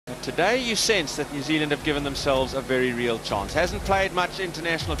Today you sense that New Zealand have given themselves a very real chance. Hasn't played much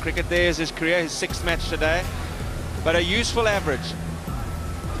international cricket. There's his career, his 6th match today, but a useful average.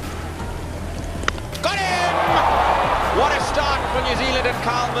 Got him! What a start for New Zealand and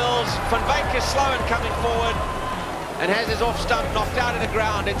Kyle Mills. Van Wyk is slow in coming forward and has his off stump knocked out of the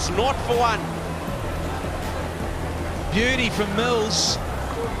ground. It's 0 for 1. Beauty from Mills,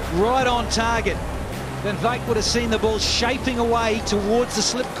 right on target. Van Wyk would have seen the ball shaping away towards the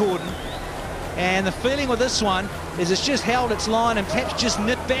slip cordon, and the feeling with this one is it's just held its line and perhaps just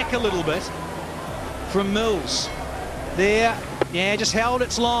nipped back a little bit from Mills. There, yeah, just held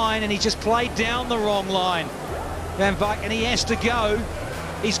its line, and he just played down the wrong line, Van Wyk, and he has to go.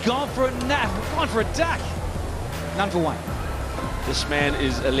 He's gone for a duck. None for 1. This man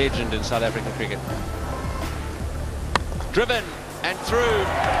is a legend in South African cricket. Driven and through.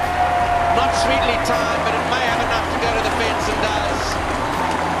 Not sweetly timed, but it may have enough to go to the fence, and does.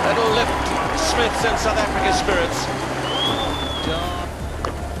 That'll lift Smith's and South Africa's spirits.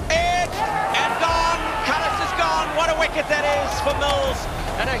 Edge and gone. Kallis is gone. What a wicket that is for Mills,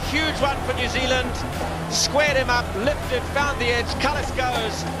 and a huge one for New Zealand. Squared him up, lifted, found the edge. Kallis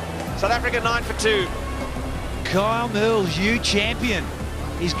goes. South Africa 9 for 2. Kyle Mills, you champion.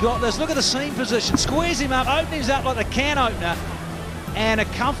 He's got this. Look at the seam position. Squares him up, opens up like a can opener. And a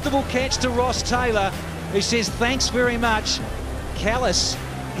comfortable catch to Ross Taylor, who says thanks very much. Kallis,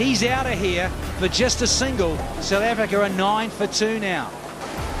 he's out of here for just a single. South Africa are 9 for 2 now.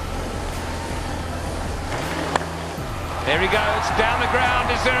 There he goes, down the ground.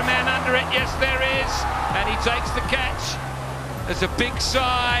 Is there a man under it? Yes, there is. And he takes the catch. There's a big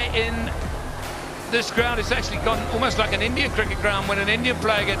sigh in this ground. It's actually gone almost like an Indian cricket ground when an Indian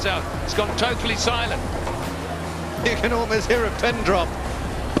player gets out. It's gone totally silent. You can almost hear a pin drop.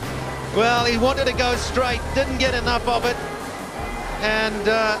 Well, he wanted to go straight, didn't get enough of it, and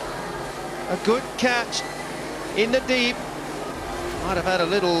a good catch in the deep. Might have had a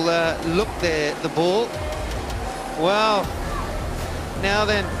little look there, the ball. Well, now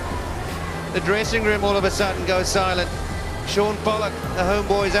then, the dressing room all of a sudden goes silent. SM Pollock, the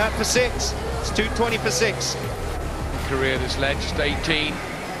homeboy's out for 6. It's 220 for 6. Career this lad, just 18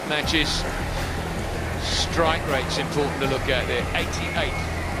 matches. Strike rate's important to look at there. 88,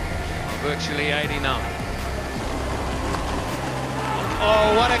 virtually 89.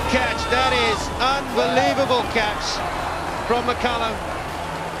 Oh, what a catch. That is unbelievable catch from McCullum.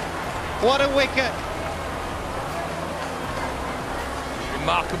 What a wicket.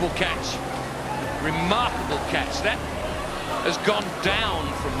 Remarkable catch. Remarkable catch. That has gone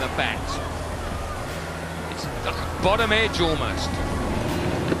down from the bat. It's like a bottom edge almost.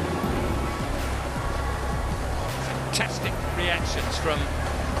 Fantastic reactions from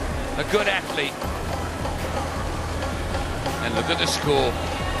a good athlete. And look at the score.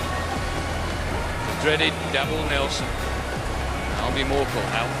 The dreaded double Nelson. Albie Morkel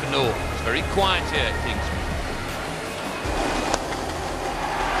out for North. It's very quiet here at Kingston.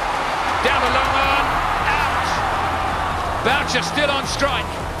 Down the long on. Out. Boucher still on strike,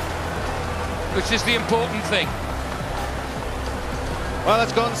 which is the important thing. Well,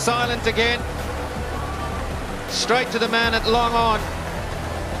 it's gone silent again. Straight to the man at long on.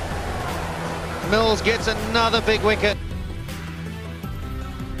 Mills gets another big wicket.